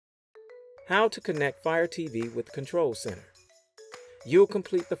How to connect Fire TV with Control Center. You'll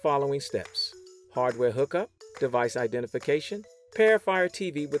complete the following steps: hardware hookup, device identification, pair Fire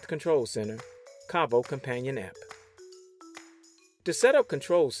TV with Control Center, Caavo Companion App. To set up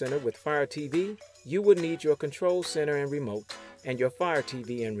Control Center with Fire TV, you will need your Control Center and remote, and your Fire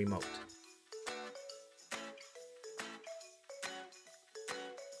TV and remote.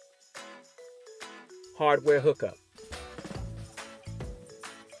 Hardware hookup.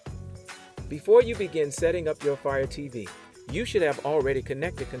 Before you begin setting up your Fire TV, you should have already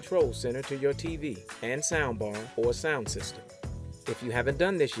connected Control Center to your TV and soundbar or sound system. If you haven't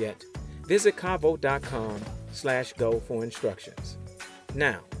done this yet, visit caavo.com/go for instructions.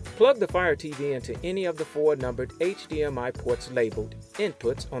 Now, plug the Fire TV into any of the 4 numbered HDMI ports labeled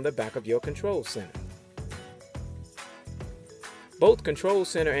Inputs on the back of your Control Center. Both Control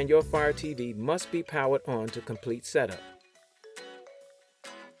Center and your Fire TV must be powered on to complete setup.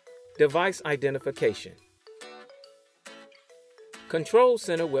 Device identification. Control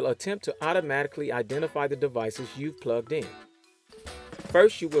Center will attempt to automatically identify the devices you've plugged in.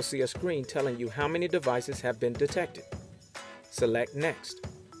 First, you will see a screen telling you how many devices have been detected. Select Next.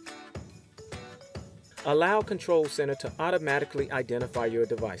 Allow Control Center to automatically identify your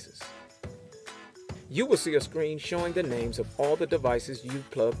devices. You will see a screen showing the names of all the devices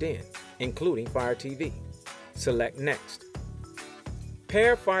you've plugged in, including Fire TV. Select Next.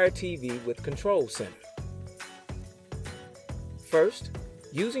 Pair Fire TV with Control Center. First,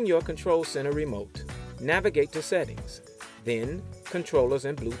 using your Control Center remote, navigate to Settings, then Controllers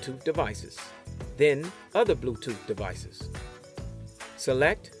and Bluetooth devices, then Other Bluetooth devices.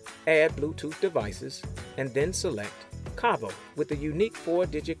 Select Add Bluetooth devices, and then select Caavo with the unique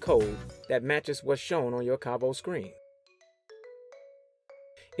 4-digit code that matches what's shown on your Caavo screen.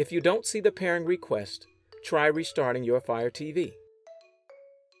 If you don't see the pairing request, try restarting your Fire TV.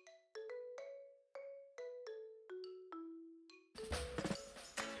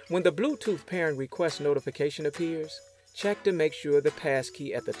 When the Bluetooth pairing request notification appears, check to make sure the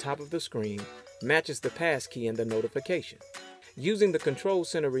passkey at the top of the screen matches the passkey in the notification. Using the Control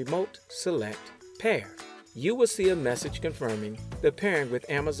Center remote, select Pair. You will see a message confirming the pairing with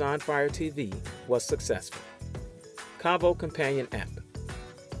Amazon Fire TV was successful. Caavo Companion App.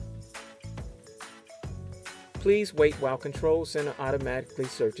 Please wait while Control Center automatically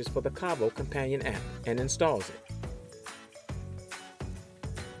searches for the Caavo Companion App and installs it.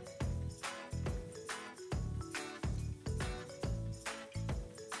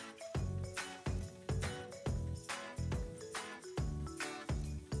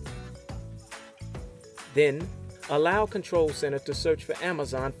 Then, allow Control Center to search for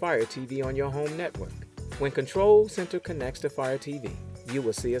Amazon Fire TV on your home network. When Control Center connects to Fire TV, you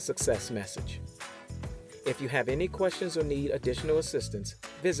will see a success message. If you have any questions or need additional assistance,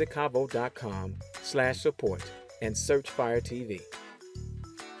 visit caavo.com/support and search Fire TV.